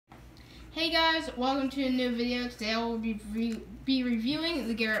Hey guys, welcome to a new video. Today I will be reviewing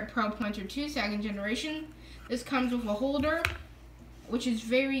the Garret Pro Pointer 2 second generation. This comes with a holder, which is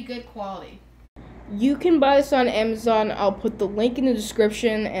very good quality. You can buy this on Amazon. I'll put the link in the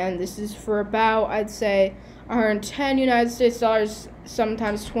description, and this is for about, I'd say, 110 United States dollars,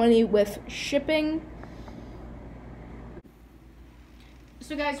 sometimes 20 with shipping.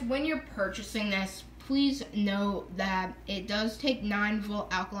 So guys, when you're purchasing this, please know that it does take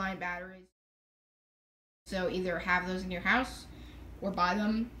 9-volt alkaline batteries. So either have those in your house or buy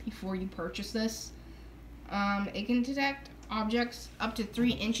them before you purchase this. It can detect objects up to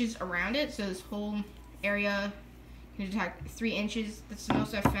 3 inches around it. So this whole area can detect 3 inches. That's the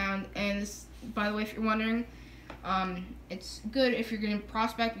most I've found. And this, by the way, if you're wondering, it's good if you're going to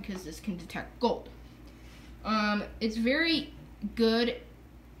prospect because this can detect gold. It's very good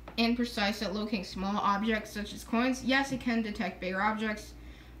and precise at locating small objects such as coins. Yes, it can detect bigger objects,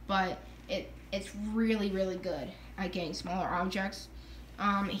 but it's really good at getting smaller objects.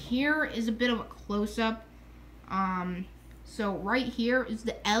 Here is a bit of a close-up. So right here is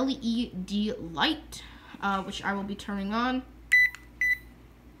the LED light, which I will be turning on.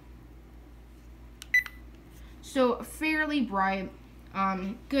 So fairly bright,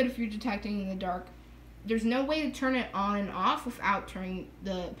 good if you're detecting in the dark. There's no way to turn it on and off without turning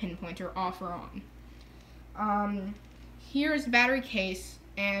the pinpointer off or on. Here's the battery case,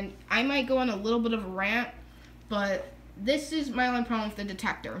 and I might go on a little bit of a rant, but this is my only problem with the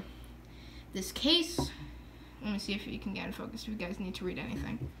detector. This case, let me see if you can get in focus if you guys need to read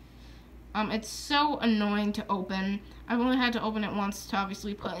anything. It's so annoying to open. I've only had to open it once to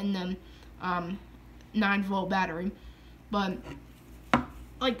obviously put in the 9-volt battery, but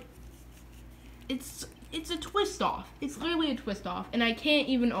like, it's a twist off. It's literally a twist off, and I can't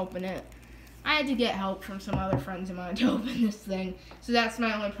even open it. I had to get help from some other friends of mine to open this thing. So that's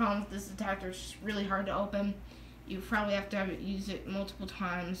my only problem with this detector. It's just really hard to open. You probably have to use it multiple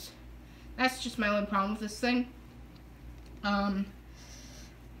times. That's just my only problem with this thing. And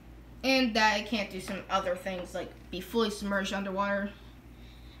that I can't do some other things like be fully submerged underwater,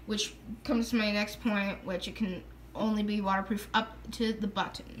 which comes to my next point, which it can only be waterproof up to the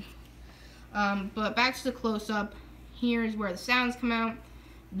button. But back to the close-up. Here's where the sounds come out.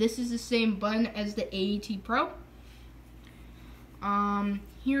 This is the same button as the L.A.P Pro.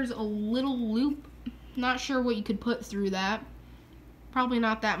 Here's a little loop. Not sure what you could put through that. Probably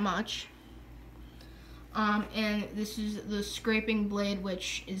not that much. And this is the scraping blade,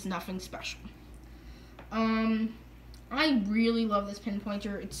 which is nothing special. I really love this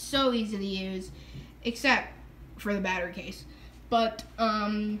pinpointer. It's so easy to use, except for the battery case. But,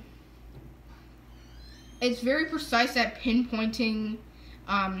 it's very precise at pinpointing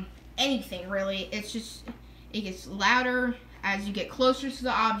anything, really. It's just, it gets louder as you get closer to the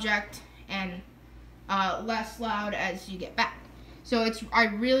object and less loud as you get back. So I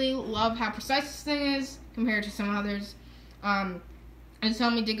really love how precise this thing is compared to some others. It's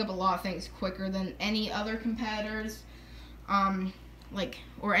helped me dig up a lot of things quicker than any other competitors,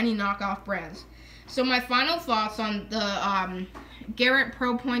 or any knockoff brands. So my final thoughts on the Garret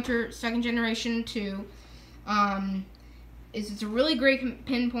Pro Pointer 2nd Generation 2 is it's a really great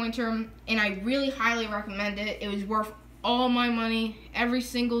pinpointer, and I really highly recommend it. It was worth all my money. Every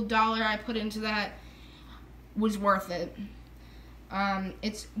single dollar I put into that was worth it.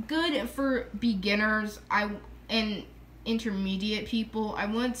 It's good for beginners and intermediate people. I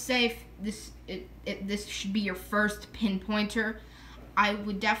wouldn't say if this should be your first pinpointer. I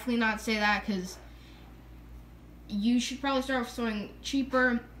would definitely not say that, because you should probably start with something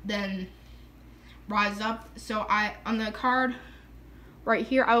cheaper, then rise up. So on the card right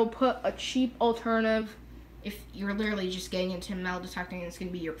here, I will put a cheap alternative if you're literally just getting into metal detecting and it's going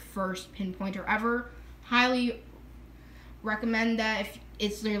to be your first pinpointer ever. Highly recommend that if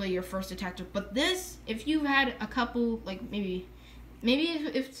it's literally your first detector. But this, if you've had a couple, like maybe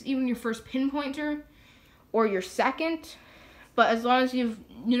if it's even your first pinpointer or your second, but as long as you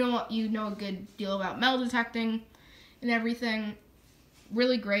know a good deal about metal detecting and everything,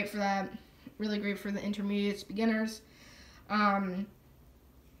 really great for that. Really great for the intermediates, beginners. And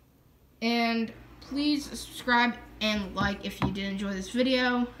please subscribe and like if you did enjoy this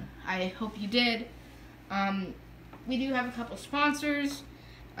video. I hope you did. We do have a couple sponsors.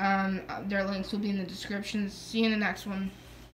 Their links will be in the description. See you in the next one.